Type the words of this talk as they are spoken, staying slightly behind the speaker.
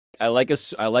I like a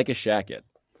shacket.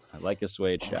 I like a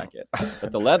suede shacket.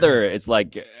 But the leather, it's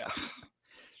like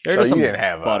there are So some you didn't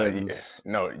have buttons.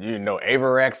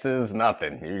 Avorexes,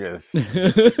 nothing. You just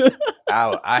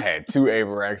I had 2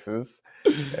 Avorexes,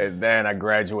 and then I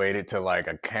graduated to like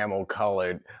a camel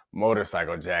colored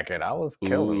motorcycle jacket. I was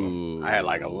killing them. I had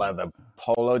like a leather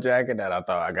polo jacket that I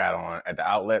thought I got on at the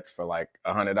outlets for like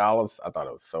 $100. I thought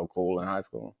it was so cool in high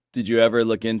school. Did you ever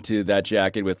look into that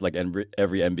jacket with like every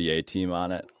NBA team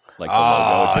on it? Like the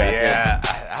logo jacket?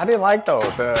 Yeah. I didn't like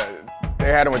those. They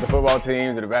had them with the football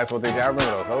teams and the basketball teams. I remember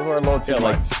those. Those were a little too much.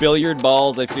 Like billiard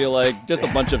balls, I feel like. Just a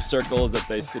bunch of circles that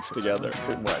they stitched together.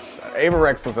 Too much.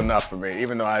 Averex was enough for me,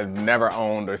 even though I never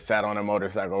owned or sat on a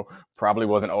motorcycle. Probably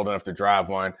wasn't old enough to drive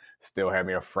one. Still had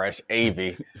me a fresh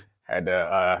AV. Had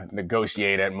to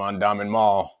negotiate at Mondawmin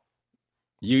Mall.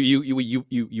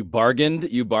 You bargained?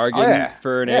 You bargained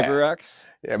for an Averex?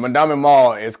 Yeah, Mondawmin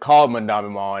Mall is called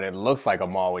Mondawmin Mall, and it looks like a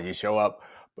mall when you show up,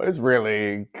 but it's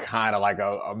really kind of like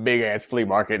a big-ass flea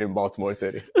market in Baltimore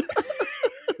City.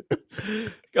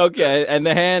 Okay, and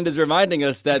the hand is reminding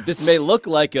us that this may look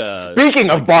like a...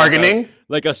 Speaking of bargaining!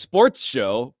 Like a sports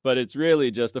show, but it's really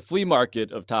just a flea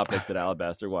market of topics that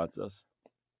Alabaster wants us.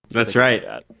 That's right.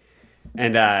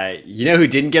 And you know who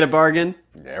didn't get a bargain?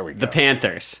 There we go. The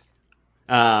Panthers.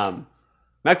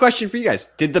 My question for you guys,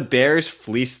 did the Bears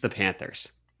fleece the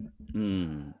Panthers?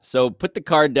 So put the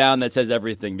card down that says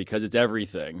everything, because it's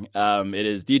everything. It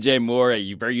is DJ Moore,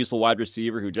 a very useful wide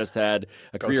receiver who just had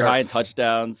a career high in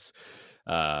touchdowns.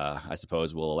 I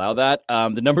suppose we'll allow that.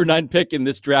 The number 9 pick in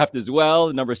this draft as well,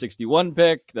 the number 61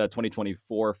 pick, the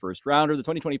 2024 first rounder, the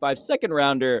 2025 second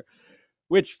rounder,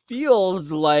 which feels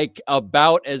like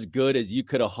about as good as you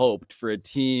could have hoped for a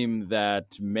team that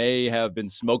may have been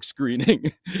smoke screening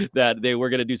that they were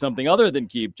going to do something other than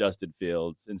keep Justin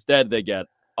Fields. Instead, they get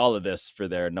all of this for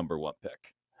their number 1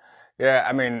 pick. Yeah,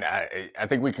 I mean, I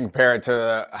think we compare it to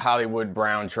the Hollywood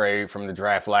Brown trade from the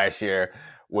draft last year,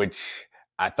 which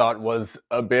I thought was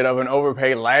a bit of an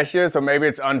overpay last year. So maybe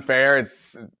it's unfair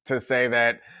to say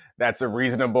that that's a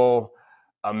reasonable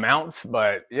amounts,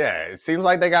 but yeah, it seems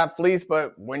like they got fleeced.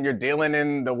 But when you're dealing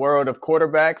in the world of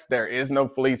quarterbacks, there is no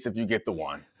fleece if you get the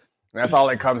one. And that's all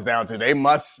it comes down to.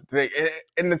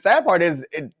 And the sad part is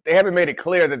they haven't made it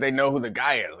clear that they know who the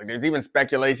guy is. Like, there's even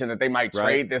speculation that they might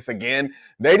trade this again.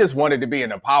 They just wanted to be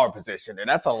in a power position, and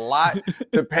that's a lot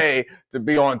to pay to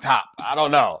be on top. I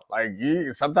don't know. Like,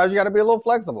 sometimes you got to be a little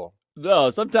flexible. No,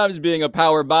 sometimes being a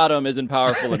power bottom isn't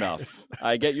powerful enough.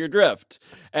 I get your drift.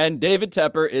 And David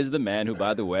Tepper is the man who,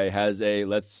 by the way, has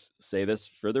let's say this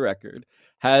for the record,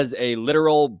 has a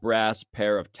literal brass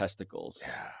pair of testicles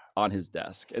on his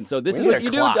desk. And so this is what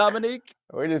you do, Dominique.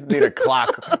 We just need a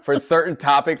clock. For certain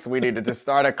topics, we need to just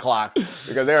start a clock,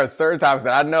 because there are certain topics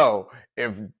that I know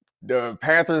if the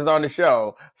Panthers is on the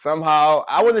show, somehow,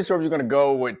 I wasn't sure if you're going to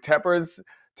go with Tepper's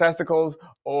testicles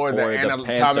or the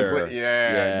anatomically.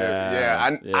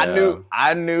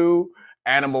 I knew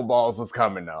animal balls was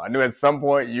coming though. I knew at some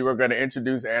point you were going to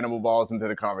introduce animal balls into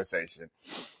the conversation.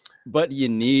 But you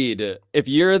need, if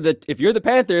you're the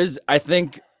Panthers, I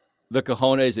think the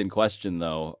cojones in question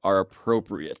though are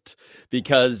appropriate,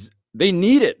 because they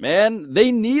need it, man.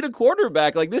 They need a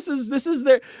quarterback. Like this is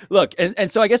their look. And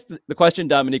so I guess the question,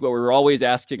 Dominique, what we're always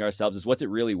asking ourselves is, what's it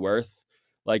really worth?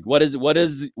 Like what is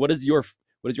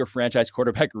your franchise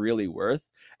quarterback really worth?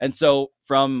 And so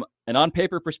from an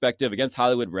on-paper perspective against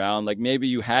Hollywood Brown, like maybe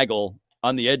you haggle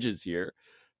on the edges here,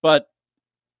 but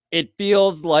it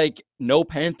feels like no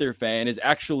Panther fan is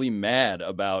actually mad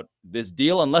about this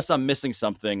deal, unless I'm missing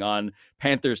something on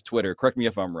Panthers Twitter. Correct me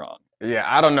if I'm wrong. Yeah,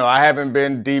 I don't know. I haven't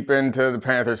been deep into the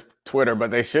Panthers Twitter,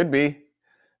 but they should be.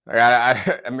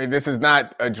 I mean, this is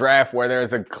not a draft where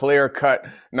there's a clear-cut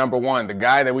number 1. The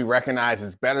guy that we recognize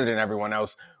is better than everyone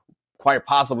else quite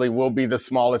possibly will be the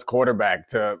smallest quarterback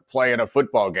to play in a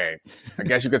football game. I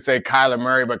guess you could say Kyler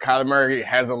Murray, but Kyler Murray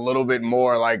has a little bit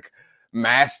more like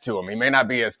mass to him. He may not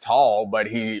be as tall, but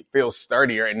he feels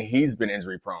sturdier, and he's been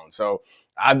injury prone. So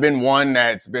I've been one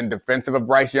that's been defensive of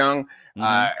Bryce Young,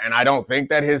 and I don't think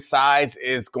that his size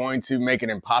is going to make it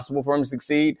impossible for him to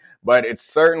succeed, but it's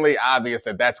certainly obvious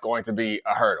that that's going to be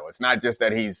a hurdle. It's not just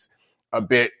that he's a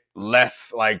bit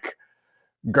less like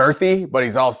girthy, but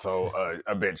he's also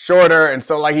a bit shorter. And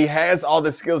so like he has all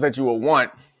the skills that you would want,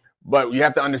 but you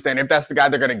have to understand if that's the guy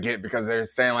they're going to get, because they're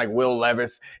saying like Will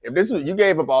Levis, you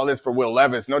gave up all this for Will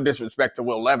Levis, no disrespect to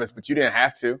Will Levis, but you didn't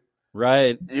have to.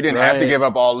 Right. You didn't have to give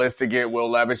up all this to get Will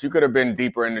Levis. You could have been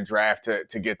deeper in the draft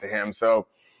to get to him. So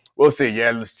we'll see.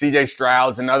 Yeah. CJ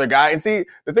Stroud's another guy. And see,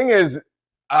 the thing is,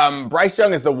 Bryce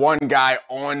Young is the one guy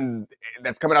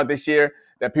that's coming out this year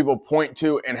that people point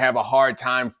to and have a hard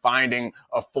time finding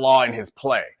a flaw in his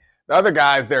play. The other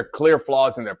guys, there are clear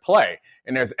flaws in their play,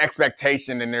 and there's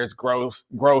expectation and there's growth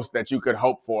that you could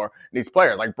hope for in these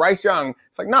players. Like Bryce Young,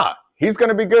 it's like, nah, he's going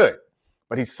to be good,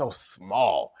 but he's so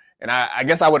small. And I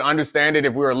guess I would understand it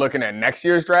if we were looking at next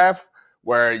year's draft,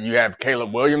 where you have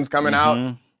Caleb Williams coming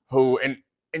out, who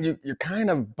and you're kind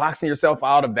of boxing yourself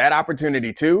out of that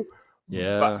opportunity too.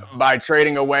 Yeah. By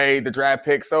trading away the draft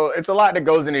pick. So it's a lot that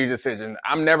goes into these decisions.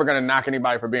 I'm never going to knock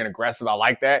anybody for being aggressive. I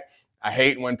like that. I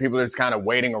hate when people are just kind of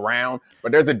waiting around,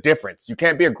 but there's a difference. You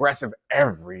can't be aggressive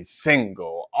every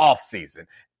single offseason,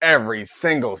 every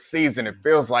single season. It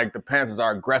feels like the Panthers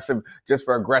are aggressive just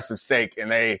for aggressive sake, and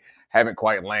they haven't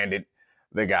quite landed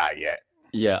the guy yet.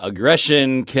 Yeah,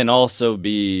 aggression can also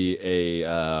be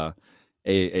a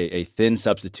thin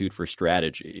substitute for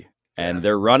strategy. And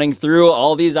they're running through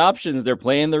all these options. They're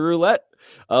playing the roulette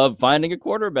of finding a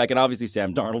quarterback. And obviously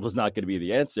Sam Darnold was not going to be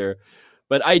the answer.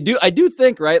 But I do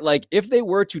think, right, like if they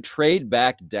were to trade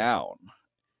back down,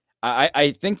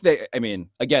 I think that, I mean,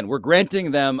 again, we're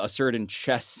granting them a certain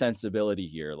chess sensibility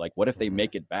here. Like, what if they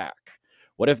make it back?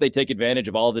 What if they take advantage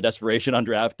of all the desperation on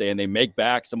draft day and they make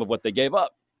back some of what they gave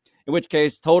up? In which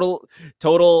case, total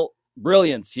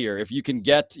brilliance here. If you can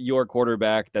get your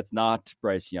quarterback that's not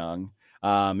Bryce Young,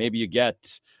 maybe you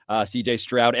get CJ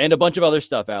Stroud and a bunch of other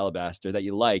stuff, Alabaster, that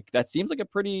you like. That seems like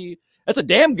that's a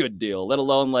damn good deal, let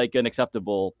alone like an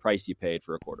acceptable price you paid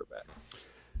for a quarterback.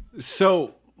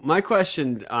 So my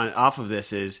question off of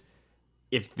this is,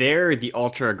 if they're the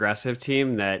ultra aggressive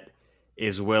team that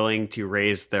is willing to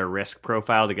raise their risk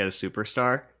profile to get a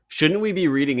superstar, shouldn't we be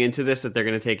reading into this that they're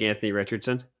going to take Anthony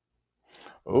Richardson?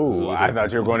 Oh, I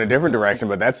thought you were going a different direction,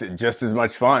 but that's just as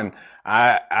much fun.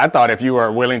 I thought if you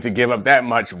were willing to give up that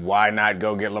much, why not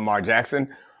go get Lamar Jackson?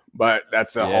 But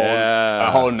that's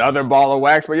a whole nother ball of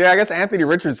wax. But yeah, I guess Anthony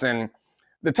Richardson,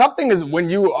 the tough thing is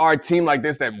when you are a team like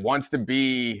this that wants to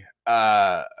be,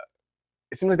 it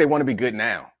seems like they want to be good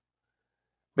now.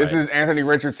 This is Anthony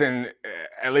Richardson,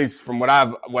 at least from what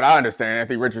I understand,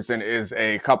 Anthony Richardson is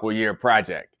a couple-year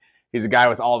project. He's a guy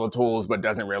with all the tools, but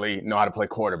doesn't really know how to play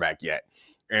quarterback yet.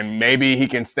 And maybe he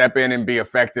can step in and be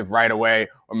effective right away,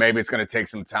 or maybe it's going to take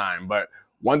some time. But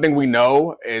one thing we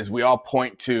know is we all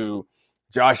point to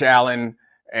Josh Allen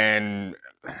and,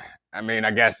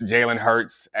 I guess Jalen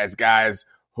Hurts as guys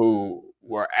who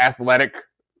were athletic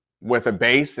with a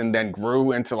base and then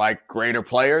grew into like greater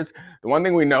players. The one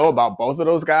thing we know about both of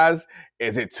those guys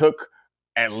is it took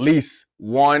at least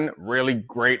one really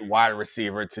great wide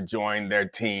receiver to join their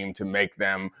team to make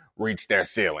them reach their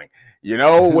ceiling. You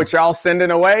know what y'all sending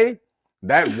away?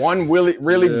 That one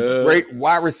really great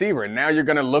wide receiver. And now you're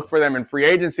going to look for them in free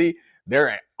agency.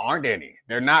 There aren't any.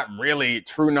 They're not really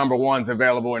true number ones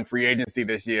available in free agency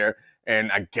this year.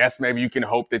 And I guess maybe you can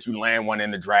hope that you land one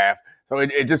in the draft. So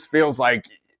it just feels like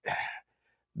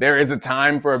there is a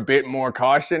time for a bit more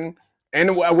caution.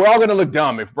 And we're all going to look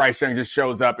dumb if Bryce Young just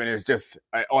shows up and is just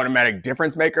an automatic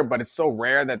difference maker, but it's so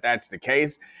rare that that's the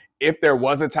case. If there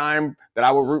was a time that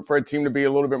I would root for a team to be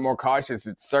a little bit more cautious,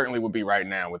 it certainly would be right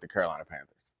now with the Carolina Panthers.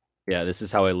 Yeah, this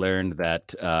is how I learned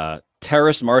that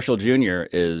Terrace Marshall Jr.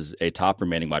 is a top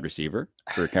remaining wide receiver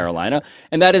for Carolina,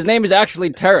 and that his name is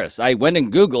actually Terrace. I went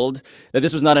and Googled that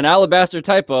this was not an Alabaster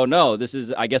typo. No, this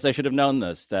is, I guess I should have known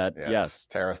this, that yes.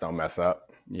 Terrace don't mess up.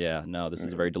 Yeah, no, this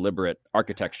is a very deliberate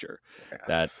architecture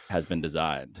that has been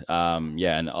designed.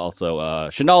 And also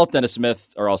Chenault, Dennis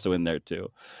Smith are also in there too.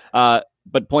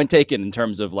 But point taken in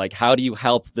terms of like, how do you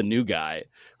help the new guy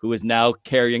who is now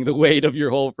carrying the weight of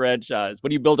your whole franchise? What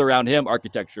do you build around him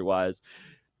architecture-wise?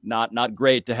 Not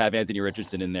great to have Anthony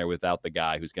Richardson in there without the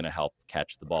guy who's going to help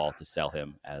catch the ball to sell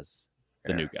him as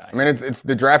the new guy. I mean, it's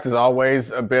the draft is always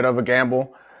a bit of a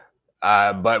gamble.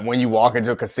 But when you walk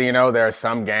into a casino, there are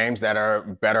some games that are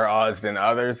better odds than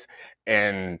others,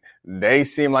 and they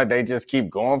seem like they just keep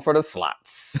going for the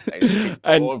slots. They just keep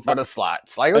going for the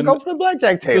slots. Like, we'll go for the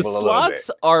blackjack table a little bit. The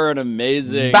slots are an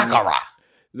amazing baccarat.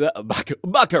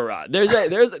 Baccarat. There's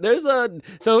a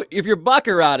so if you're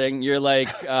baccaratting, you're like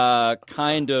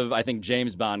kind of, I think,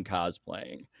 James Bond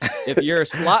cosplaying. If you're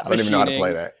slot machining, I don't even know how to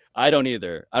play that. I don't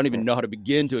either. I don't even know how to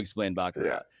begin to explain baccarat.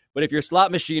 Yeah. But if you're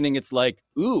slot machining, it's like,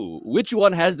 ooh, which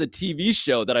one has the TV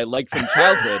show that I liked from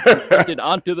childhood printed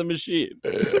onto the machine?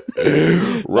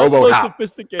 RoboCop.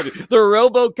 Sophisticated. The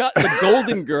RoboCop, the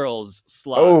Golden Girls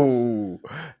slots. Oh,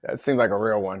 that seems like a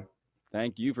real one.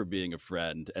 Thank you for being a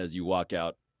friend as you walk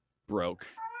out broke,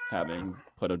 having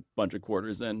put a bunch of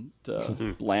quarters in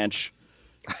to Blanche.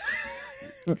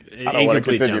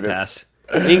 Incomplete jump pass.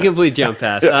 Incomplete jump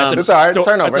pass. It's all right.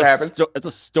 Turnover, it happens. It's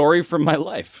a story from my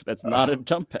life. That's not a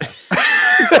jump pass.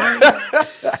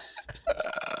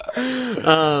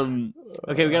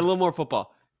 Okay, we got a little more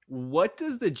football. What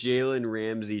does the Jalen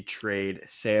Ramsey trade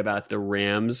say about the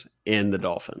Rams and the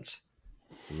Dolphins?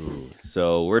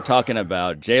 So we're talking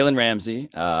about Jalen Ramsey.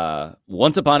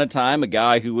 Once upon a time, a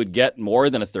guy who would get more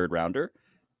than a third rounder.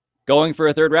 Going for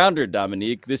a third rounder,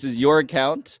 Dominique. This is your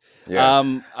account.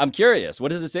 Yeah. I'm curious.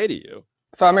 What does it say to you?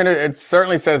 So, I mean, it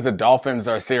certainly says the Dolphins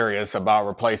are serious about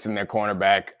replacing their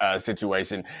cornerback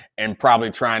situation and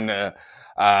probably trying to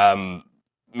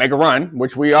make a run,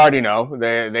 which we already know.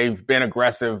 They've been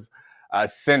aggressive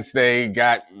since they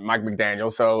got Mike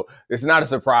McDaniel. So it's not a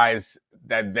surprise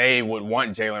that they would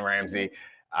want Jalen Ramsey,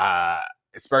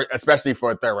 especially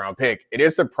for a third-round pick. It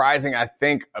is surprising, I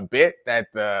think, a bit that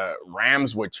the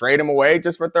Rams would trade him away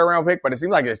just for a third-round pick, but it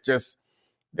seems like it's just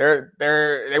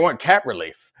they want cap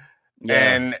relief.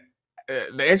 Yeah. And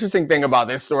the interesting thing about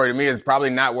this story to me is probably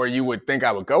not where you would think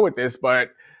I would go with this, but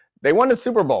they won the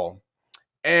Super Bowl.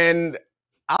 And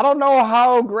I don't know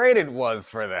how great it was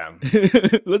for them.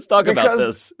 Let's talk about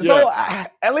this. So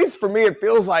at least for me, it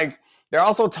feels like they're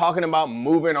also talking about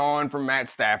moving on from Matt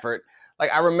Stafford.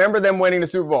 Like, I remember them winning the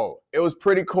Super Bowl. It was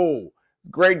pretty cool.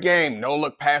 Great game. No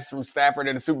look pass from Stafford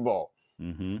in the Super Bowl.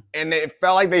 Mm-hmm. And it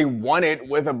felt like they won it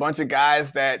with a bunch of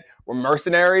guys that were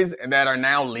mercenaries and that are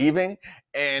now leaving.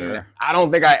 And sure. I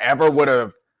don't think I ever would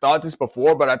have thought this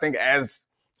before, but I think as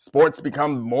sports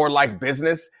become more like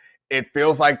business, it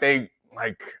feels like they,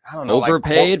 I don't know.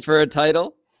 Overpaid for a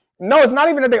title? No, it's not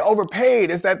even that they overpaid.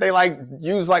 It's that they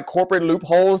use corporate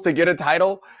loopholes to get a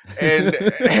title. And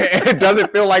it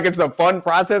doesn't feel like it's a fun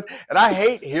process. And I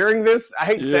hate hearing this. I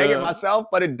hate saying it myself,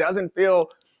 but it doesn't feel,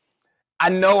 I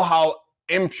know how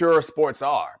impure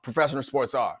professional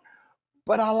sports are,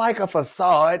 but I like a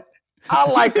facade. I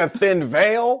like a thin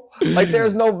veil.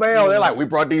 There's no veil. They're like, we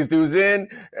brought these dudes in,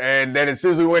 and then as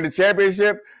soon as we win the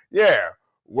championship,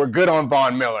 we're good on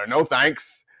Von Miller. No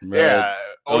thanks. Right. Yeah,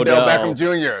 Odell Beckham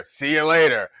Jr., see you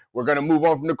later. We're going to move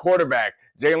on from the quarterback.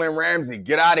 Jalen Ramsey,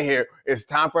 get out of here. It's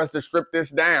time for us to strip this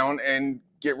down and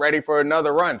get ready for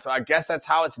another run. So I guess that's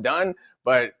how it's done.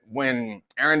 But when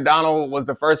Aaron Donald was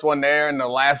the first one there and the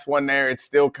last one there, it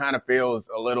still kind of feels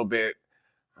a little bit,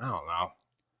 I don't know.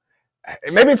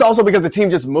 Maybe it's also because the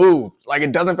team just moved.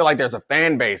 It doesn't feel like there's a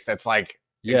fan base that's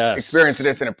experiencing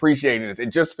this and appreciating this. It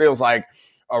just feels like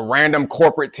a random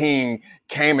corporate team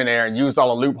came in there and used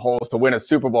all the loopholes to win a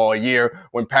Super Bowl a year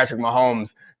when Patrick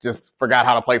Mahomes just forgot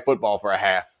how to play football for a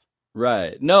half.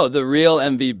 Right. No, the real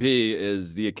MVP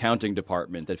is the accounting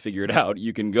department that figured out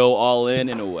you can go all in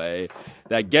a way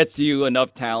that gets you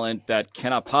enough talent that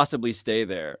cannot possibly stay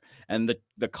there. And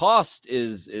the cost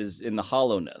is in the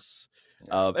hollowness.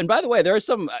 And by the way, there are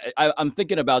some, I'm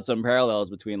thinking about some parallels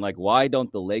between why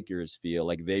don't the Lakers feel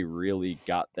like they really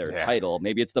got their title?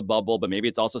 Maybe it's the bubble, but maybe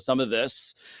it's also some of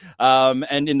this.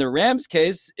 And in the Rams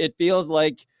case, it feels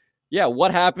like,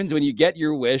 what happens when you get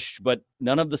your wish, but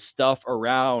none of the stuff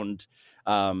around,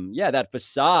 that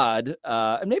facade.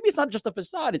 And maybe it's not just a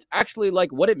facade. It's actually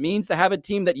what it means to have a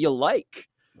team that you like.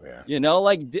 Yeah.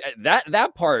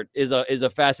 That part is a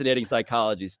fascinating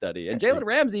psychology study. And Jalen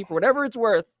Ramsey, for whatever it's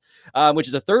worth, which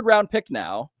is a third round pick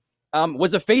now,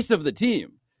 was a face of the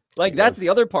team. That's the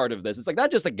other part of this. It's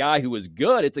not just a guy who was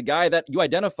good. It's a guy that you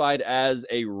identified as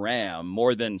a Ram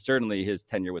more than certainly his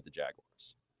tenure with the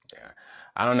Jaguars. Yeah.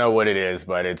 I don't know what it is,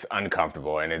 but it's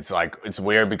uncomfortable. And it's it's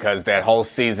weird because that whole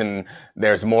season,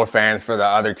 there's more fans for the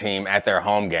other team at their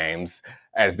home games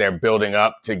as they're building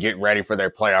up to get ready for their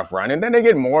playoff run. And then they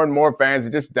get more and more fans.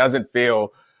 It just doesn't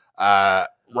feel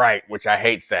right, which I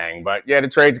hate saying. But the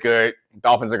trade's good.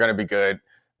 Dolphins are going to be good.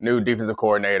 New defensive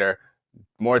coordinator,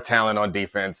 more talent on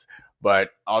defense. But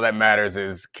all that matters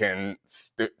is can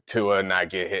Tua not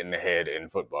get hit in the head in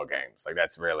football games?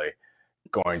 That's really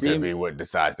going to be what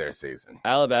decides their season.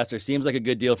 Alabaster seems like a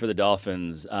good deal for the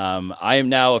Dolphins. I am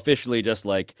now officially just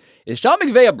is Sean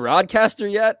McVay a broadcaster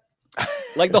yet?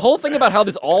 The whole thing about how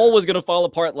this all was going to fall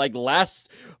apart last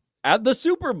at the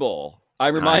Super Bowl.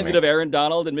 I'm reminded of Aaron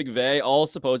Donald and McVay all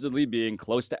supposedly being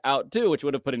close to out too, which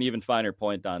would have put an even finer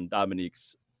point on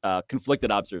Dominique's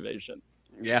conflicted observation.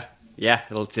 Yeah.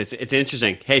 It's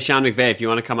interesting. Hey, Sean McVay, if you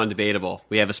want to come on Debatable,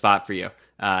 we have a spot for you.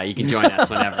 You can join us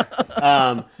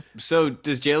whenever. So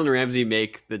does Jalen Ramsey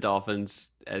make the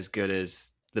Dolphins as good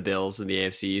as the Bills in the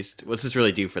AFC East? What's this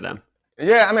really do for them?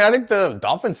 Yeah, I think the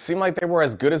Dolphins seem like they were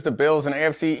as good as the Bills in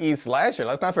AFC East last year.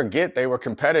 Let's not forget they were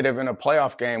competitive in a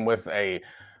playoff game with a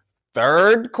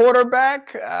third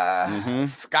quarterback,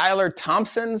 Skylar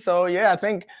Thompson. So, I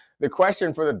think the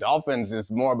question for the Dolphins is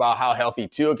more about how healthy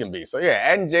Tua can be. So,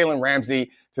 adding Jalen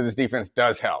Ramsey to this defense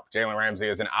does help. Jalen Ramsey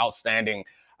is an outstanding,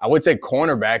 I would say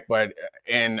cornerback, but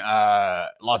in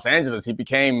Los Angeles, he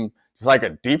became just like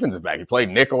a defensive back. He played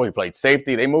nickel, he played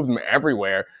safety. They moved him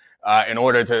everywhere in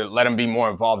order to let him be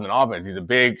more involved in offense. He's a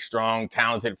big, strong,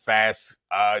 talented, fast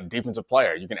defensive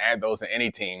player. You can add those to any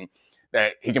team.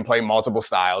 That he can play multiple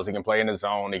styles. He can play in the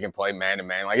zone. He can play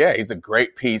man-to-man. Like, yeah, he's a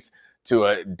great piece to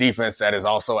a defense that has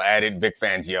also added Vic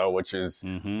Fangio, which is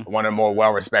one of the more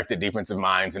well-respected defensive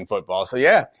minds in football. So,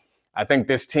 yeah, I think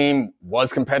this team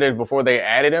was competitive before they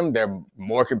added him. They're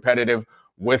more competitive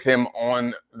with him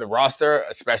on the roster,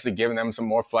 especially giving them some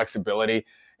more flexibility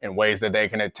in ways that they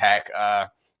can attack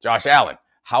Josh Allen.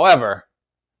 However,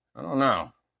 I don't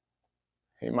know.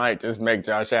 He might just make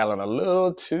Josh Allen a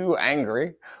little too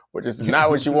angry, which is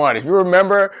not what you want. If you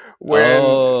remember when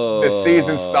the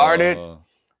season started,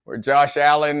 where Josh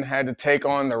Allen had to take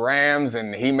on the Rams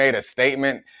and he made a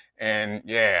statement, and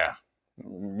yeah,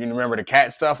 you remember the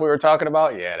cat stuff we were talking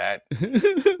about? Yeah,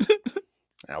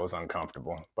 that was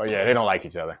uncomfortable. But yeah, they don't like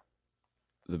each other.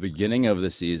 The beginning of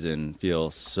the season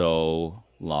feels so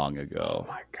long ago.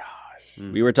 Oh my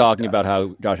gosh. We were talking about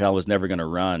how Josh Allen was never going to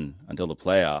run until the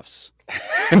playoffs.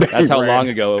 That's how long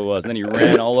ago it was. And then he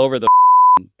ran all over the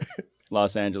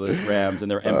Los Angeles Rams in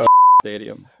their empty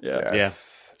stadium. Yeah. Yeah.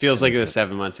 Feels like it was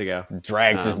 7 months ago.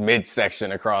 Drags his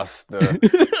midsection across the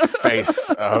face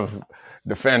of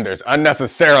defenders.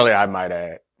 Unnecessarily, I might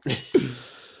add.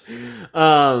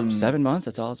 7 months,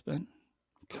 that's all it's been.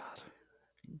 God.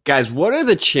 Guys, what are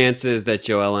the chances that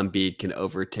Joel Embiid can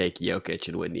overtake Jokic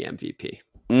and win the MVP?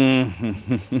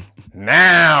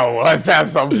 Now let's have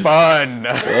some fun.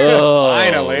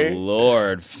 Finally,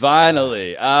 Lord,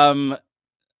 finally.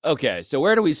 Okay, so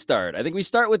where do we start? I think we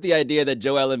start with the idea that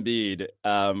Joel Embiid,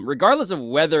 regardless of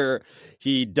whether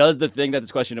he does the thing that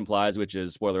this question implies, which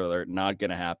is, spoiler alert, not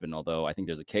going to happen, although I think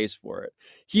there's a case for it,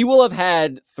 he will have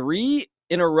had 3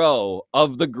 in a row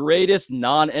of the greatest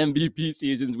non-MVP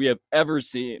seasons we have ever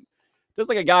seen. Just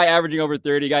like a guy averaging over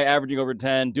 30, a guy averaging over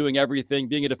 10, doing everything,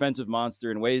 being a defensive monster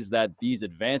in ways that these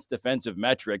advanced defensive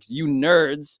metrics, you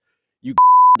nerds, you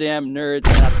damn nerds,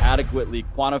 cannot adequately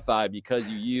quantify because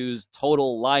you use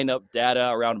total lineup data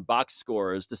around box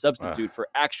scores to substitute for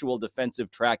actual defensive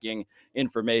tracking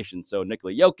information. So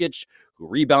Nikola Jokic, who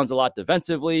rebounds a lot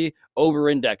defensively,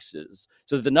 over-indexes.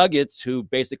 So the Nuggets, who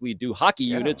basically do hockey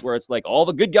units where it's like all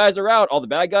the good guys are out, all the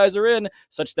bad guys are in,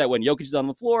 such that when Jokic is on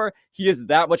the floor, he is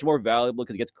that much more valuable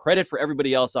because he gets credit for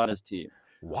everybody else on his team.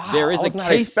 Wow, there is I was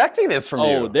not expecting this from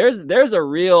you. There's a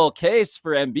real case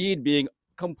for Embiid being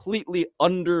completely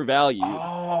undervalued.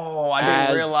 Oh, I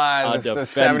didn't realize it's the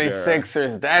defender.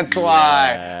 76ers. That's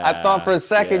why. I thought for a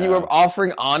second you were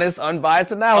offering honest,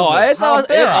 unbiased analysis. Oh,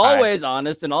 it's always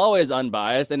honest and always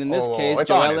unbiased. And in this case,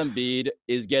 Joel Embiid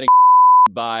is getting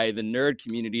by the nerd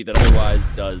community that otherwise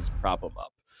does prop him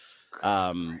up.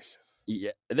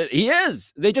 Yeah, he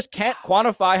is. They just can't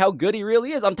quantify how good he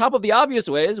really is. On top of the obvious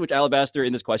ways, which Alabaster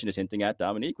in this question is hinting at,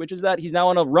 Dominique, which is that he's now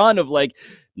on a run of like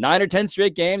 9 or 10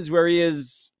 straight games where he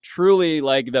is truly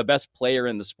like the best player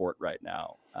in the sport right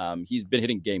now. He's been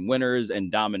hitting game winners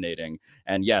and dominating.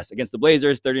 And yes, against the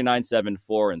Blazers, 39-7,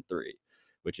 4-3,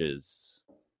 which is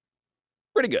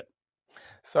pretty good.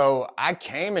 So I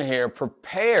came in here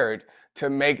prepared to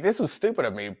make, this was stupid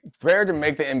of me, prepared to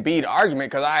make the Embiid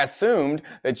argument because I assumed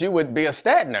that you would be a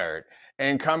stat nerd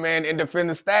and come in and defend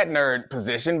the stat nerd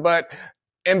position. But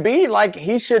Embiid, like,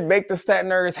 he should make the stat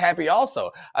nerds happy also.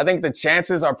 I think the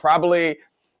chances are probably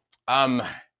 80%,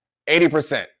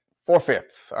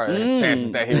 4/5 are the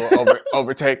chances that he will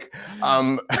overtake.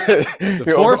 The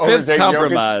 4/5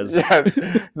 compromise. Yes,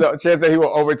 the chance that he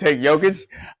will overtake Jokic.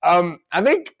 I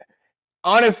think,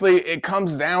 honestly, it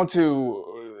comes down to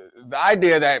the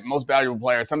idea that most valuable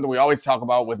player, something we always talk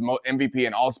about with MVP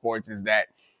in all sports, is that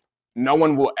no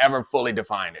one will ever fully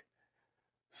define it.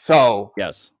 So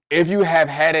yes, if you have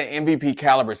had an MVP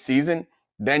caliber season,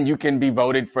 then you can be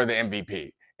voted for the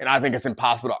MVP. And I think it's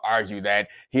impossible to argue that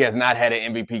he has not had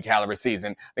an MVP caliber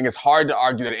season. I think it's hard to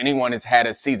argue that anyone has had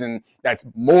a season that's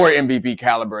more MVP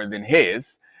caliber than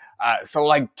his. So,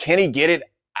 like, can he get it?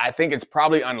 I think it's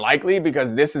probably unlikely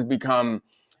because this has become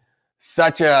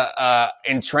such a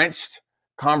entrenched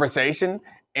conversation.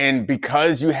 And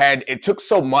because it took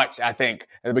so much, I think,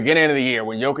 at the beginning of the year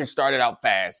when Jokic started out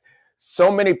fast,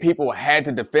 so many people had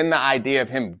to defend the idea of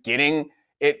him getting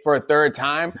it for a third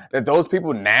time that those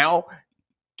people now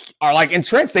are like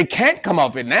entrenched. They can't come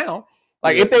off it now.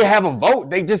 Like, if they have a vote,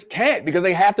 they just can't because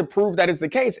they have to prove that is the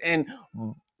case. And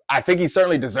I think he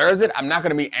certainly deserves it. I'm not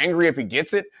going to be angry if he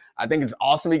gets it. I think it's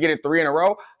awesome he get it 3 in a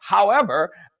row.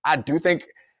 However, I do think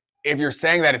if you're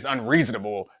saying that it's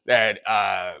unreasonable that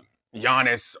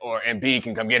Giannis or Embiid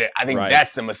can come get it, I think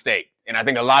that's the mistake. And I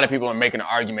think a lot of people are making an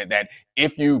argument that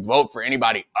if you vote for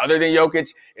anybody other than Jokic,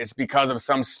 it's because of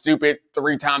some stupid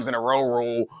 3 times in a row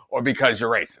rule or because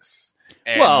you're racist.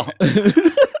 And Well,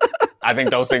 I think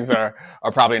those things are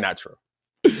probably not true.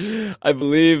 I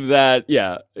believe that,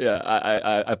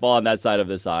 I fall on that side of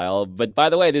this aisle. But by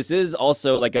the way, this is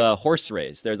also like a horse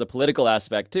race. There's a political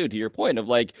aspect too, to your point of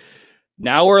like,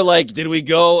 now we're like, did we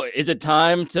go? Is it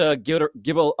time to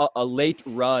give a late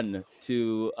run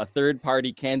to a third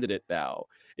party candidate now?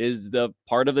 Is the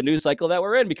part of the news cycle that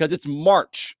we're in because it's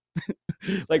March.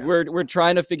 Like we're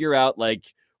trying to figure out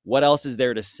like what else is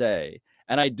there to say.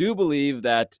 And I do believe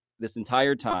that this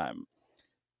entire time,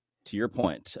 to your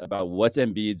point about what's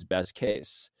Embiid's best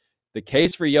case, the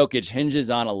case for Jokic hinges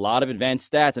on a lot of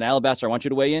advanced stats. And Alabaster, I want you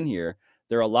to weigh in here.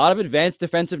 There are a lot of advanced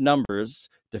defensive numbers,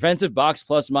 defensive box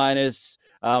plus minus,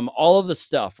 all of the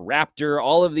stuff, Raptor,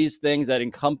 all of these things that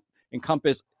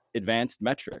encompass advanced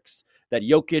metrics that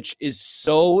Jokic is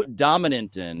so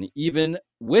dominant in, even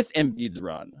with Embiid's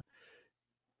run,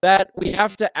 that we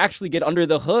have to actually get under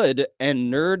the hood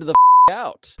and nerd the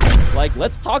out. Like,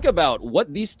 let's talk about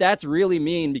what these stats really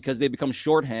mean because they become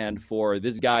shorthand for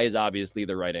this guy is obviously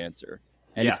the right answer.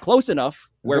 And it's close enough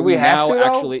where we have now to,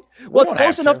 actually. Well, it's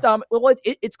close enough, Dom. Well,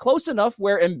 it's close enough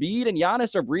where Embiid and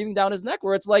Giannis are breathing down his neck.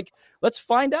 Where it's like, let's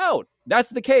find out.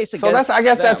 That's the case. So I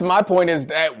guess that's my point. Is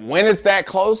that when it's that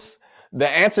close, the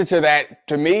answer to that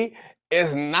to me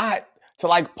is not to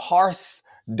like parse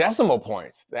decimal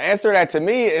points. The answer to that to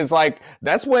me is like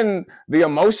that's when the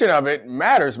emotion of it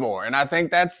matters more, and I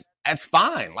think that's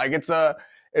fine. Like it's a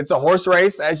horse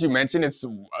race, as you mentioned. It's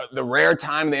the rare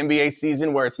time in the NBA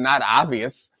season where it's not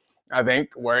obvious, I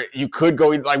think, where you could go,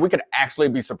 like we could actually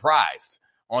be surprised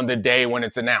on the day when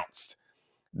it's announced.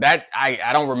 That I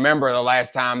don't remember the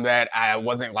last time that I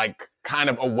wasn't like kind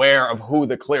of aware of who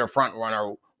the clear front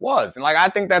runner was. And like, I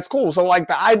think that's cool. So like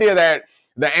the idea that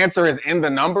the answer is in the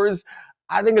numbers,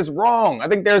 I think is wrong. I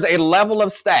think there's a level of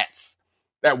stats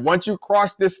that once you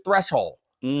cross this threshold,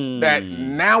 that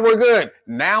now we're good.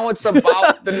 Now it's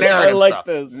about the narrative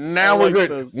stuff. Now we're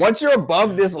good. Once you're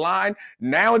above this line,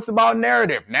 now it's about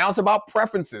narrative. Now it's about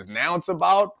preferences. Now it's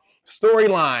about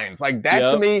storylines. Like that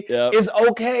to me is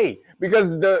okay.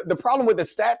 Because the problem with the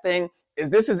stat thing is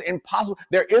this is impossible.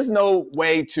 There is no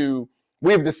way to,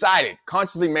 we've decided,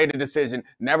 consciously made a decision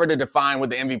never to define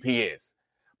what the MVP is.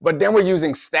 But then we're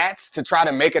using stats to try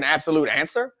to make an absolute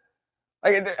answer.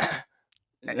 Like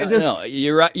no,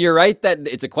 you're right. You're right that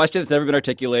it's a question that's never been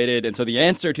articulated, and so the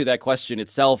answer to that question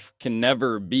itself can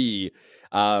never be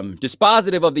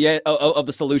dispositive of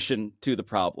the solution to the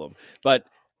problem. But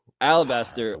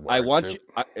Alabaster, I want you.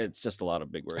 It's just a lot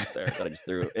of big words there that I just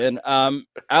threw in.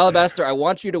 Alabaster, I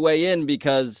want you to weigh in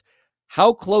because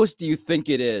how close do you think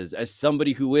it is as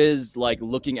somebody who is like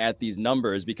looking at these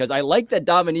numbers? Because I like that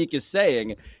Dominique is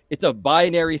saying it's a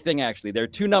binary thing, actually. There are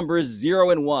 2 numbers, 0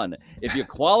 and 1. If you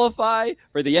qualify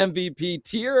for the MVP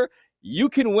tier, you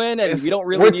can win, and we don't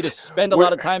really need to spend a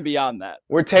lot of time beyond that.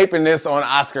 We're taping this on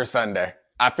Oscar Sunday.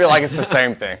 I feel like it's the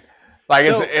same thing. Like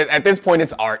at this point,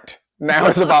 it's art. Now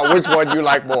it's about which one you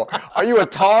like more. Are you a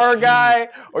Tar guy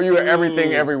or are you an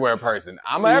everything everywhere person?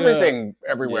 I'm an everything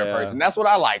everywhere person. That's what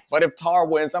I like. But if Tar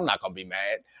wins, I'm not going to be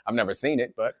mad. I've never seen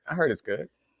it, but I heard it's good.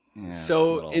 Yeah,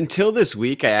 so until this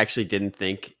week, I actually didn't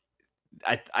think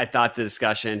I thought the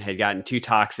discussion had gotten too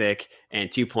toxic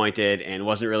and too pointed and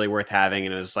wasn't really worth having.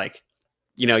 And it was like,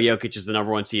 Jokic is the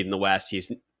number 1 seed in the West.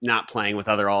 He's not playing with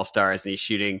other all-stars, and he's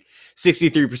shooting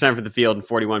 63% from the field and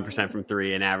 41% from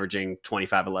 3 and averaging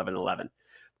 25, 11, 11.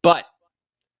 But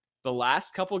the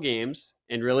last couple games,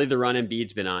 and really the run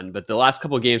Embiid's been on, but the last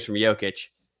couple games from Jokic,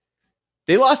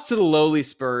 they lost to the lowly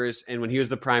Spurs, and when he was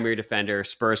the primary defender,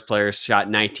 Spurs players shot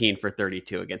 19 for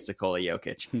 32 against Nikola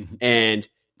Jokic. And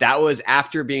that was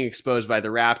after being exposed by the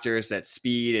Raptors that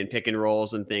speed and pick and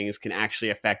rolls and things can actually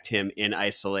affect him in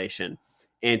isolation.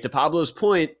 And to Pablo's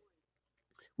point,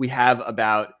 we have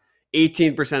about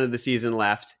 18% of the season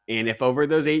left. And if over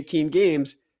those 18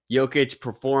 games, Jokic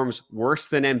performs worse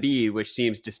than Embiid, which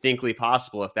seems distinctly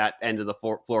possible if that end of the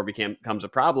floor becomes a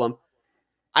problem,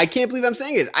 I can't believe I'm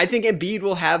saying it. I think Embiid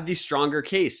will have the stronger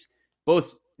case,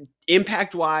 both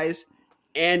impact-wise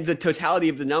and the totality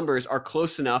of the numbers are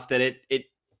close enough that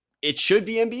it should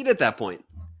be Embiid at that point.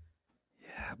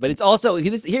 But it's also,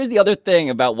 here's the other thing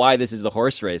about why this is the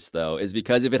horse race, though, is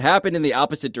because if it happened in the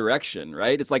opposite direction,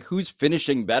 right, it's like who's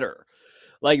finishing better?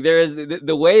 Like there is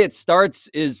the way it starts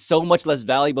is so much less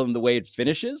valuable than the way it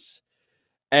finishes.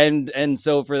 And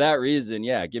so for that reason,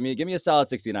 give me a solid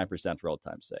 69% for old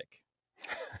time's sake.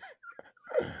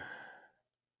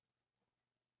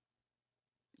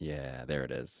 Yeah, there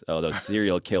it is. Oh, those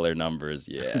serial killer numbers.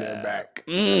 Yeah. They're back.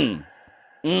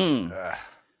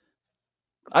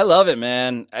 I love it,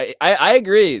 man. I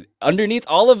agree. Underneath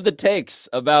all of the takes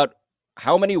about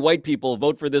how many white people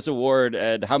vote for this award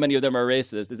and how many of them are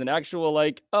racist, there's an actual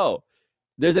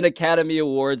there's an Academy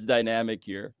Awards dynamic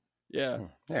here. Yeah.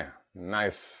 Yeah.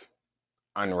 Nice,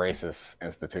 unracist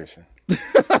institution.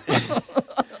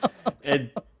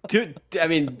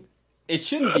 It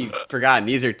shouldn't be forgotten.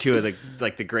 These are two of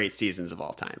the great seasons of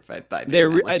all time.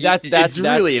 That's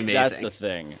really amazing. That's the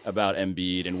thing about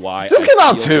Embiid and why. Just give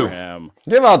out two.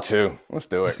 Give out two. Let's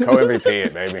do it. Co-MVP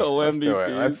it, baby. Let's do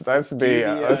it.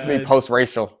 Let's be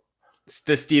post-racial.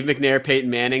 The Steve McNair, Peyton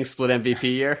Manning split MVP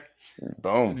year.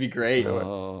 Boom. It'd be great.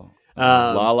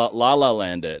 La La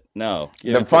Land it. No.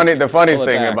 The funniest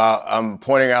thing about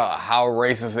pointing out how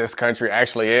racist this country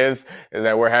actually is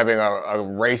that we're having a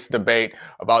race debate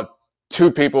about two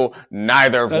people,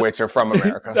 neither of which are from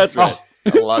America. That's right.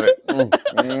 I love it.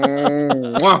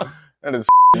 That is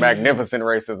magnificent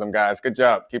racism, guys. Good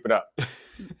job. Keep it up.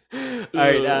 All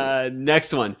right,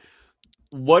 next one.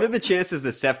 What are the chances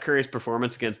that Steph Curry's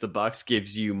performance against the Bucks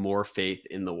gives you more faith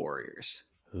in the Warriors?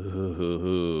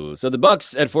 So the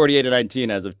Bucks at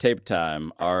 48-19 as of tape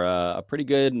time are a pretty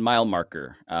good mile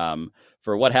marker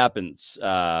for what happens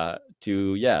to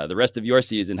the rest of your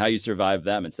season, how you survive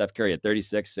them. And Steph Curry at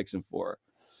 36, 6-4.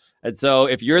 And so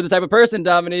if you're the type of person,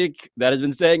 Dominique, that has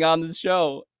been saying on this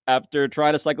show after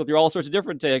trying to cycle through all sorts of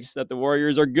different takes that the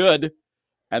Warriors are good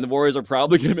and the Warriors are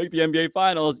probably going to make the NBA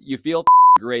Finals, you feel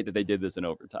great that they did this in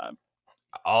overtime.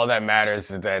 All that matters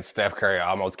is that Steph Curry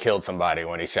almost killed somebody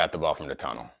when he shot the ball from the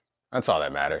tunnel. That's all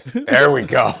that matters. There we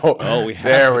go.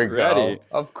 There we go.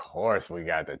 Of course we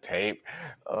got the tape.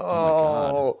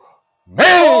 Oh man!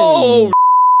 Oh,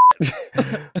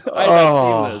 I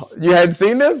hadn't seen this. You hadn't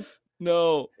seen this?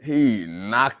 No. He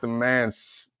knocked the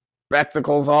man's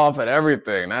spectacles off and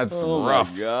everything. That's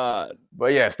rough. Oh my God.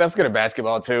 But yeah, Steph's good at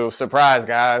basketball too. Surprise,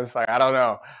 guys. I don't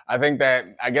know. I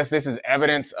guess this is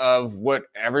evidence of what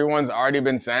everyone's already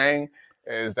been saying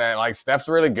is that Steph's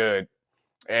really good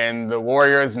and the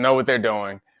Warriors know what they're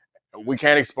doing. We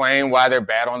can't explain why they're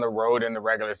bad on the road in the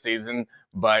regular season,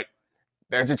 but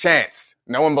there's a chance.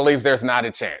 No one believes there's not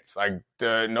a chance.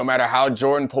 No matter how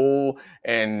Jordan Poole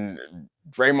and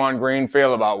Draymond Green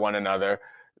feel about one another,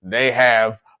 they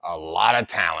have a lot of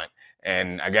talent.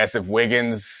 And I guess if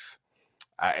Wiggins,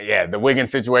 the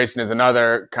Wiggins situation is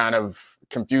another kind of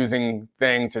confusing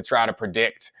thing to try to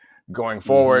predict going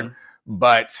forward. Mm-hmm.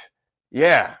 But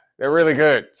yeah, they're really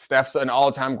good. Steph's an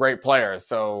all-time great player.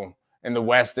 So, and the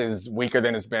West is weaker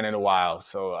than it's been in a while.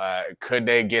 So could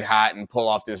they get hot and pull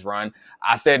off this run?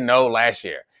 I said no last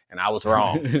year, and I was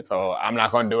wrong. So I'm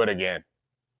not going to do it again.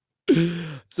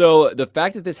 So the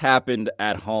fact that this happened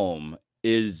at home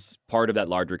is part of that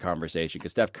larger conversation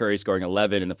because Steph Curry scoring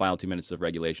 11 in the final 2 minutes of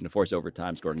regulation to force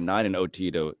overtime, scoring 9 in OT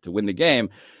to win the game.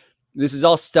 This is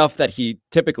all stuff that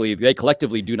they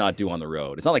collectively do not do on the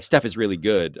road. It's not like Steph is really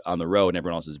good on the road and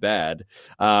everyone else is bad.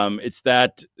 It's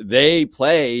that they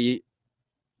play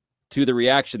to the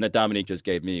reaction that Dominique just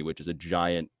gave me, which is a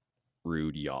giant,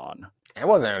 rude yawn. It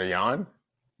wasn't a yawn.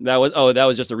 That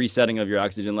was just a resetting of your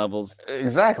oxygen levels.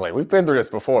 Exactly. We've been through this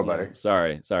before, buddy.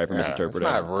 Sorry for misinterpreting.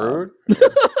 It's not rude.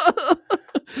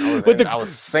 I was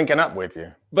syncing up with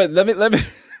you. But let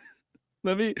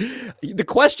me. The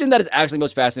question that is actually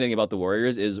most fascinating about the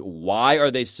Warriors is why are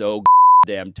they so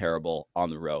damn terrible on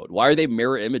the road? Why are they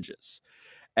mirror images?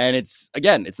 And it's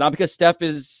not because Steph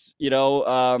is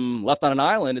left on an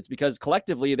island. It's because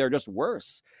collectively they're just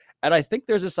worse. And I think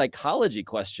there's a psychology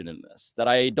question in this that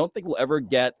I don't think we'll ever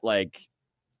get a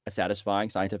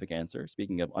satisfying scientific answer.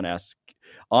 Speaking of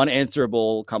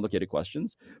unanswerable, complicated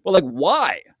questions, but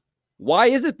why? Why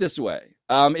is it this way?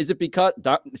 Is it because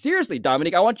seriously,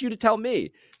 Dominique? I want you to tell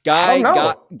me,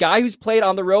 guy who's played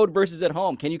on the road versus at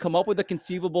home. Can you come up with a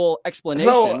conceivable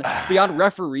explanation beyond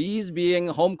referees being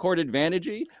home court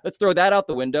advantage-y? Let's throw that out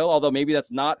the window. Although maybe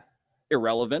that's not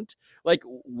irrelevant.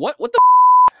 What the?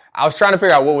 I was trying to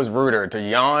figure out what was ruder, to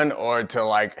yawn or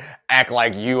to act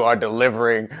like you are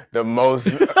delivering the most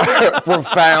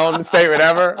profound statement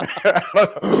ever,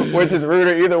 which is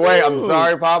ruder either way. I'm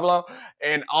sorry, Pablo.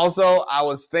 And also I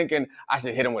was thinking I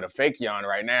should hit him with a fake yawn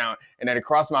right now. And then it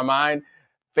crossed my mind,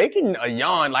 faking a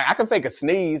yawn, I can fake a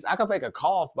sneeze, I can fake a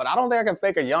cough, but I don't think I can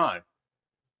fake a yawn.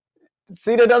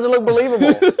 See, that doesn't look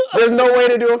believable. There's no way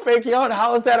to do a fake yawn.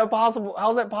 How is that possible?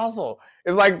 How is that possible?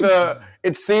 It's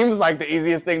it seems like the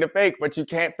easiest thing to fake, but you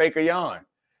can't fake a yawn.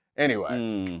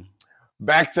 Anyway,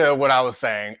 back to what I was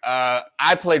saying.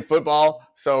 I played football,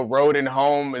 so road and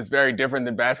home is very different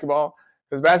than basketball.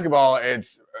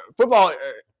 Because football,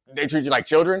 they treat you like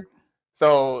children.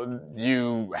 So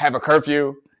you have a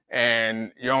curfew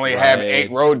and you only have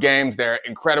 8 road games. They're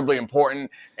incredibly important,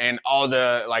 and all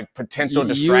the like potential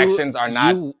distractions are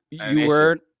not. You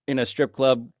weren't in a strip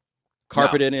club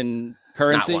carpeted in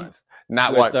currency.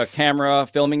 Not with once. A camera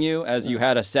filming you as you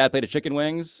had a sad plate of chicken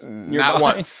wings. Not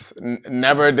once.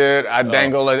 Never did I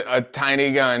dangle a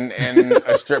tiny gun in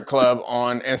a strip club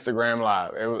on Instagram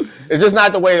Live. It's just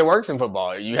not the way it works in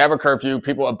football. You have a curfew,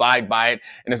 people abide by it,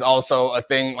 and it's also a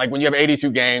thing like when you have 82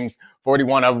 games,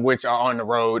 41 of which are on the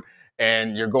road,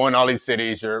 and you're going to all these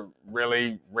cities, you're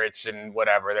really rich and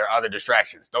whatever. There are other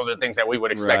distractions. Those are things that we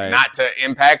would expect not to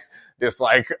impact this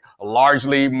like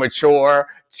largely mature,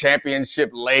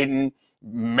 championship-laden,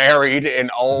 married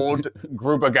and old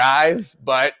group of guys,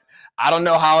 but I don't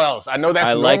know how else. I know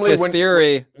that's normally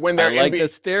theory. When they're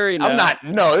this theory now. I'm not.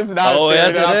 No, this is not. Oh,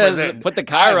 yes, it is. Put the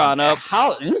Chiron up.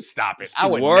 How you stop it? I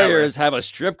would. Warriors have a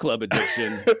strip club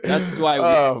addiction. That's why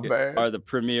we are the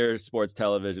premier sports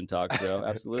television talk show.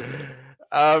 Absolutely.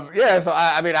 So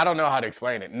I mean, I don't know how to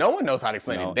explain it. No one knows how to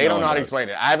explain it. They don't know how to explain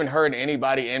it. I haven't heard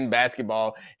anybody in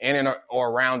basketball in or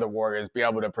around the Warriors be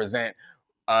able to present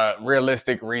a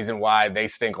realistic reason why they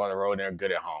stink on the road and they're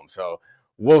good at home. So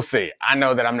we'll see. I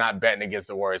know that I'm not betting against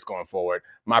the Warriors going forward.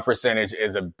 My percentage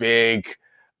is a big,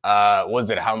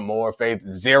 how more faith?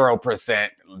 0%.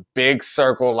 Big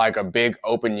circle like a big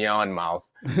open yawn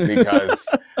mouth because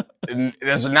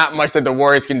there's not much that the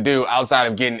Warriors can do outside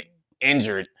of getting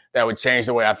injured that would change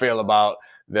the way I feel about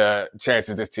the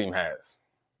chances this team has.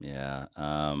 Yeah.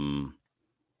 I'm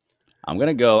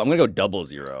gonna go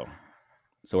 0-0.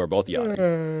 So we're both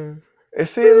yawning.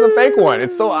 It's a fake one.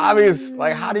 It's so obvious.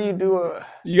 Like, how do you do a?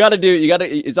 You gotta.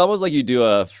 It's almost like you do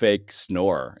a fake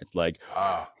snore. It's like,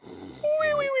 yeah.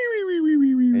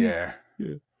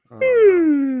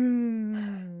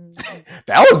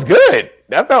 That was good.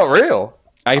 That felt real.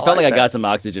 I felt like I got some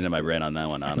oxygen in my brain on that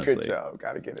one, honestly. Good job.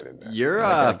 Got to get it in there. Your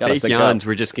fake yawns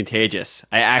were just contagious.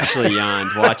 I actually yawned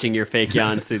watching your fake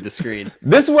yawns through the screen.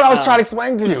 This is what I was trying to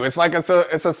explain to you. It's like it's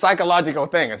a psychological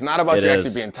thing. It's not about you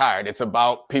actually being tired. It's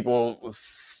about people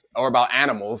or about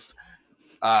animals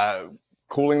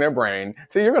cooling their brain.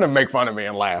 So you're going to make fun of me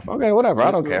and laugh. Okay, whatever. I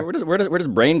don't care. We're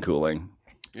just brain cooling.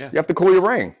 Yeah. You have to cool your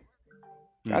brain.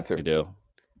 Got to. You do.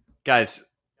 Guys,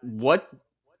 we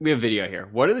have video here.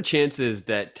 What are the chances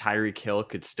that Tyreek Hill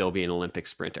could still be an Olympic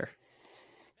sprinter?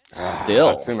 Still.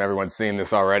 I assume everyone's seen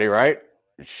this already, right?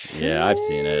 Yeah, I've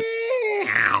seen it.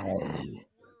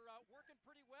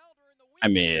 I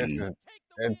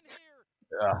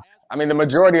mean, the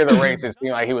majority of the race it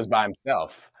seemed like he was by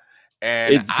himself.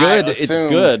 And it's good. It's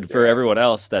good for everyone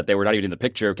else that they were not even in the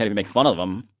picture. Can't even make fun of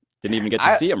him. Didn't even get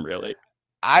to see him, really.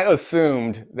 I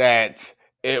assumed that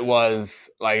it was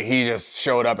like he just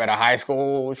showed up at a high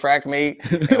school track meet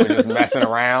and was just messing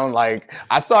around. Like,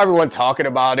 I saw everyone talking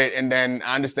about it, and then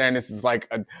I understand this is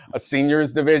like a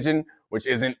seniors division, which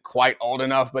isn't quite old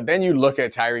enough. But then you look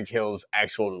at Tyreek Hill's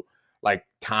actual like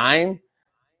time,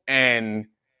 and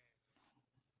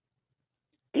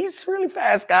he's really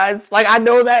fast, guys. Like, I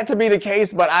know that to be the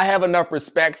case, but I have enough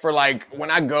respect for like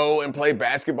when I go and play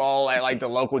basketball at like the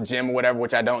local gym or whatever,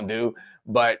 which I don't do,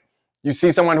 but you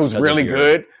see someone who's really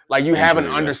good, like you have an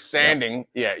understanding.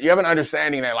 Yeah, you have an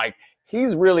understanding that like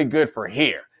he's really good for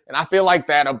here. And I feel like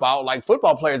that about like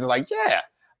football players is like, yeah,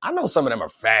 I know some of them are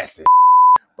fast as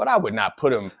but I would not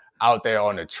put them out there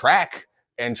on the track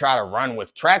and try to run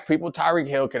with track people. Tyreek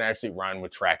Hill can actually run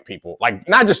with track people. Like,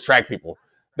 not just track people,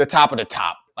 the top of the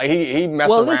top. Like he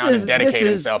messed around and dedicate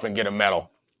himself and get a medal.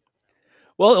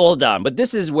 Well, hold on. But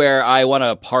this is where I want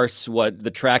to parse what the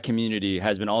track community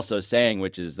has been also saying,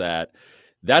 which is that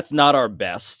that's not our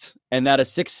best. And that a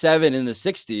 6'7" in the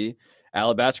 60,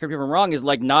 Alabaster, correct me if I'm wrong, is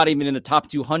like not even in the top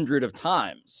 200 of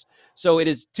times. So it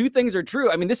is, two things are true.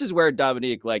 I mean, this is where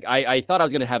Dominique, like I thought I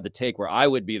was going to have the take where I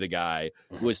would be the guy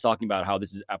who was talking about how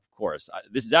this is, of course,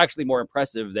 this is actually more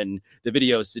impressive than the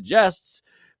video suggests,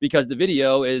 because the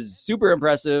video is super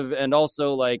impressive. And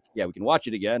also, like, yeah, we can watch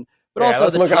it again. But also,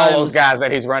 let's look at all those guys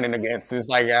that he's running against. It's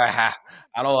like I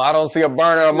don't see a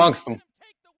burner amongst them.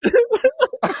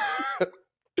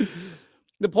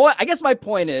 The point, I guess, my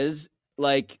point is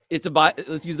like it's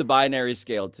let's use the binary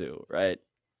scale too, right?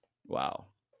 Wow.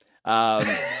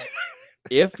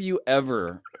 If you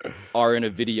ever are in a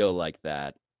video like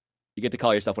that, you get to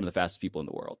call yourself one of the fastest people in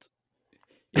the world.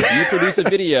 If you produce a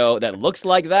video that looks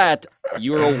like that,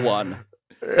 you're a 1.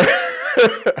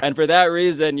 And for that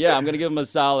reason, yeah, I'm gonna give him a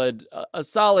solid. A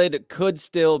solid could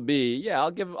still be. Yeah,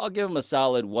 I'll give him a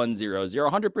solid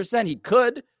 1-0-0. 100%. He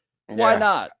could. Why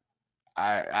not?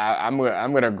 I'm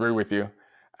gonna agree with you.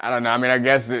 I don't know. I mean, I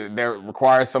guess there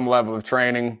requires some level of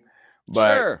training,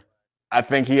 but Sure. I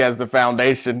think he has the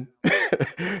foundation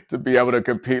to be able to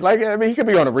compete. Like, I mean, he could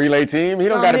be on a relay team. He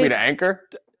don't got to be the anchor.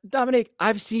 Dominic,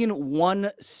 I've seen one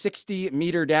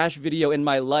 60-meter dash video in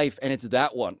my life, and it's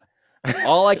that one.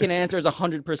 All I can answer is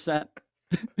 100%.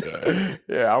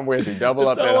 Yeah, I'm with you. Double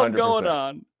up That's at all 100%. I'm going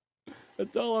on.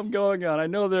 That's all I'm going on. I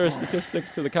know there are statistics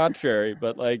to the contrary,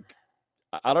 but like,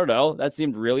 I don't know. That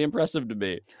seemed really impressive to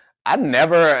me. I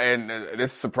never, and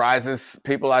this surprises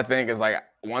people, I think, is like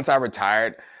once I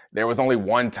retired, there was only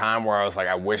one time where I was like,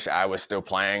 I wish I was still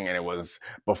playing. And it was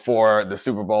before the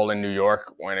Super Bowl in New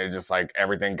York when it just like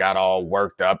everything got all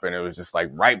worked up. And it was just like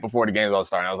right before the games all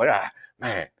started. I was like,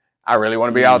 man, I really want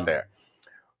to be out there.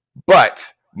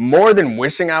 But more than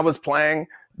wishing I was playing,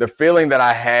 the feeling that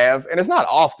I have, and it's not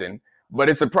often, but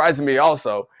it surprises me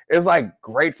also, is like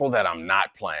grateful that I'm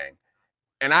not playing.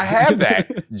 And I have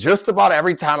that just about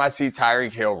every time I see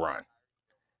Tyreek Hill run.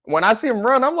 When I see him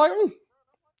run, I'm like,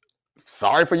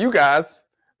 sorry for you guys.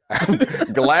 I'm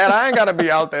glad I ain't got to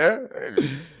be out there.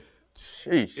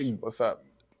 Sheesh, what's up?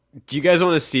 Do you guys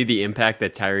want to see the impact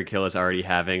that Tyreek Hill is already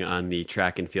having on the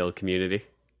track and field community?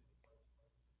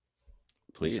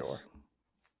 Please. Sure.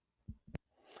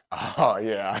 Oh,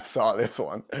 yeah, I saw this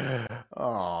one.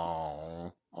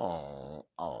 Oh.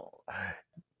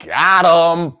 Got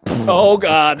him. Oh,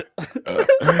 God.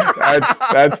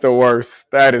 That's the worst.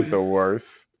 That is the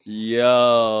worst.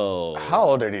 Yo. How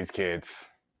old are these kids?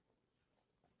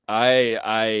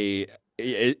 It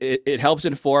helps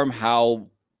inform how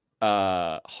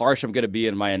harsh I'm going to be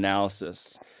in my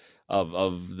analysis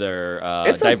of their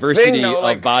diversity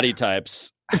of body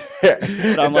types.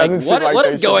 But I'm like, what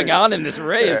is going on in this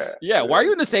race? Yeah, why are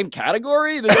you in the same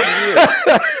category? This is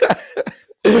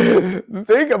weird.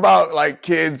 Think about like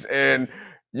kids, and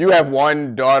you have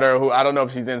one daughter who I don't know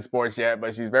if she's in sports yet,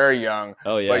 but she's very young.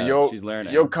 Oh yeah, but she's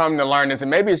learning. You'll come to learn this, and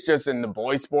maybe it's just in the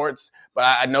boy sports, but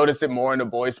I noticed it more in the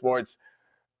boy sports.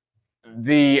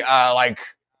 The like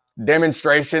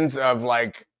demonstrations of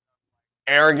like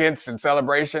arrogance and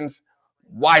celebrations,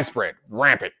 widespread,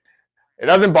 rampant. It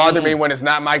doesn't bother me when it's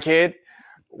not my kid.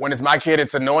 When it's my kid,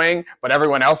 it's annoying, but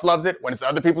everyone else loves it. When it's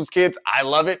other people's kids, I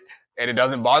love it, and it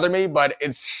doesn't bother me. But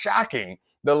it's shocking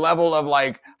the level of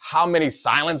like how many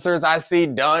silencers I see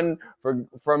done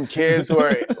from kids who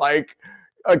are like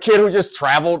a kid who just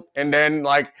traveled and then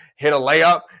like hit a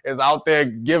layup is out there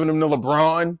giving them to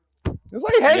LeBron. It's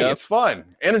like, hey, It's fun.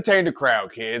 Entertain the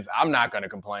crowd, kids. I'm not going to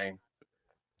complain.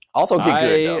 Also get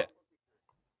good, though.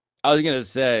 I was going to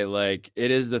say, like,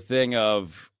 it is the thing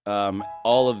of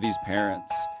all of these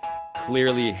parents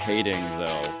clearly hating,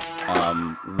 though,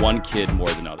 one kid more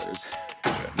than others.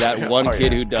 That one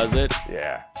kid who does it.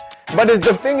 Yeah. But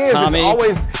the thing is, Tommy, it's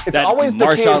always the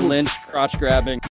kid Marshawn Lynch crotch grabbing.